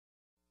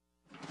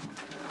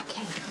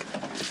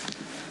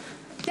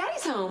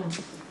home.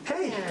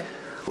 Hey. Yeah.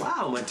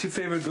 Wow, my two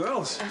favorite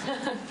girls.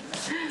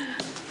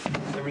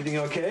 Everything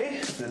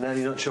okay? The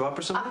nanny don't show up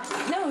or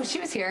something? No, she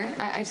was here.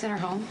 I sent her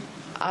home.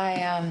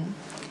 I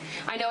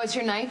know it's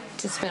your night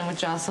to spend with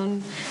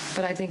Jocelyn,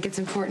 but I think it's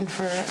important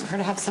for her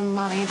to have some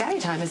mommy and daddy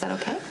time. Is that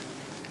okay?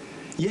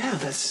 Yeah,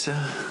 that's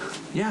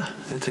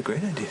a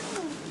great idea.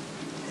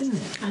 Isn't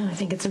it? I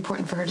think it's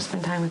important for her to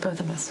spend time with both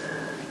of us.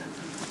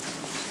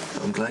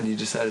 I'm glad you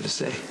decided to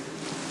stay.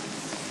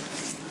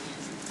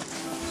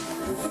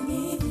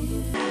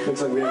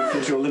 Looks like we have a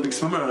future Olympic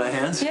swimmer on our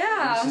hands.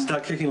 Yeah. She's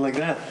not kicking like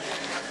that.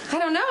 I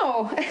don't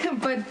know,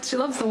 but she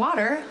loves the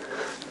water.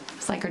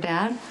 Just like her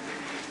dad.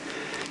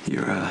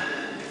 Your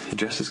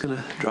dress is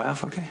gonna dry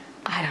off okay?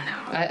 I don't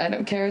know. I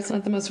don't care. It's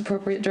not the most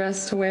appropriate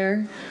dress to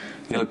wear.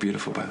 You look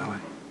beautiful, by the way.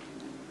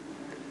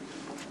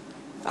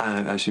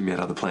 I assume you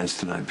had other plans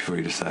tonight before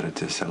you decided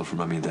to settle for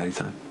mommy and daddy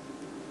time.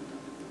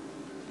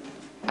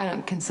 I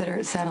don't consider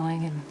it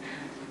settling, and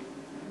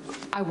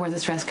I wore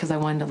this dress because I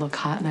wanted to look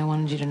hot and I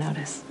wanted you to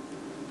notice.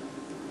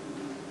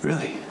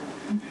 Really?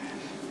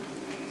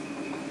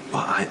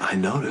 Well, I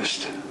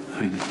noticed.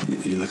 I mean,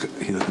 you look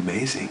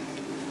amazing.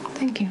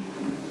 Thank you.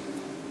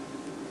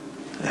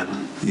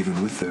 And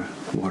even with the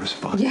water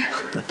spot. Yeah.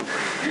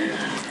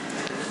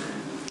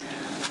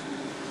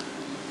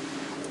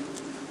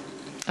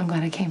 I'm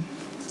glad I came.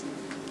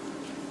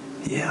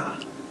 Yeah.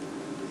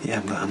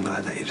 Yeah, I'm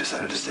glad that you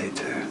decided to stay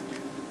too.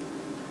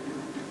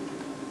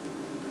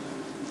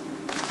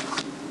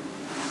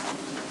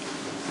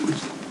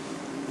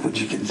 Would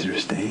you consider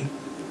staying?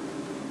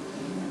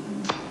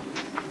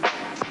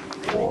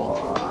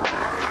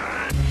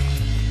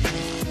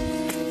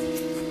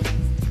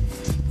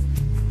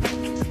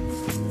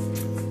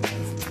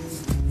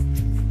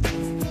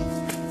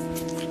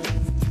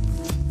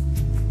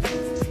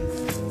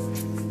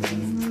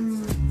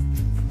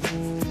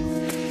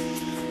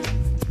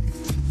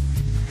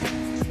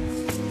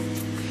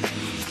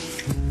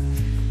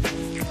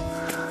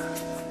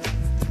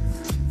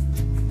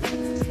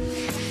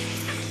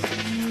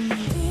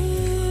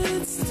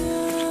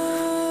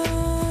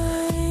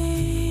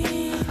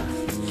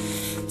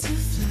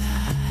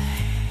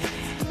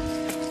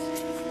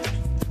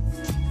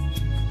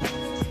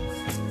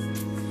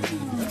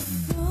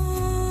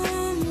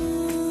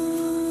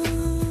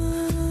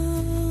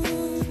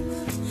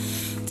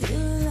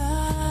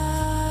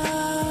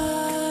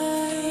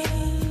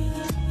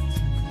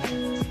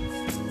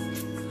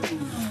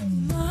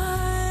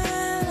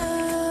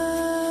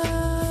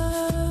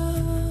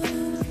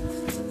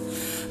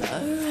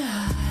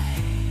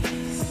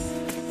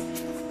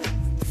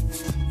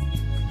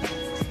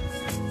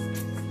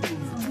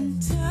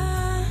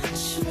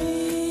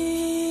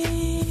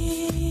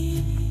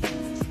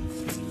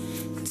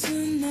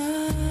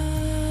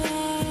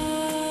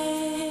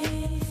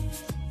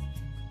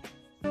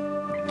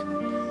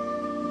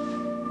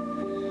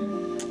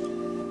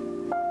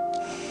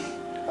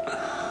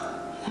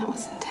 That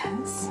was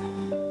intense.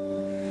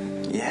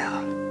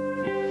 Yeah.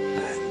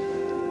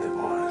 It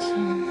was.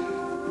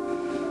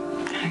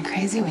 Kind of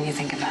crazy when you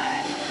think about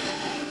it.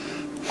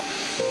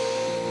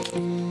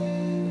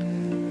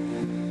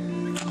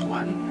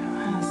 What?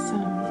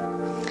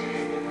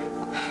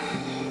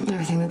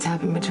 Everything that's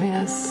happened between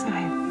us, I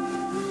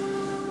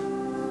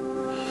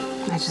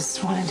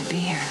just wanted to be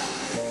here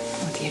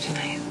with you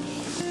tonight.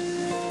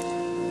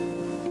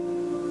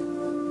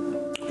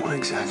 What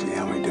exactly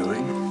are we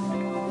doing?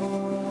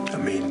 I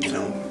mean, you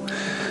know,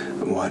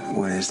 what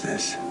is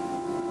this?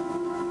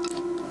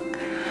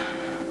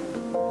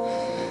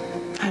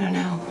 I don't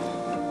know.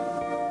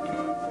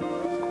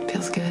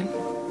 Feels good.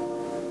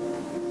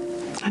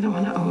 I don't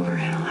want to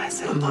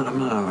overanalyze it. I'm not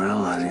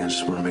overanalyzing. I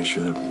just want to make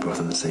sure that we're both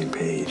on the same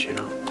page, you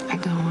know? I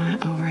don't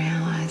want to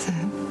overanalyze it.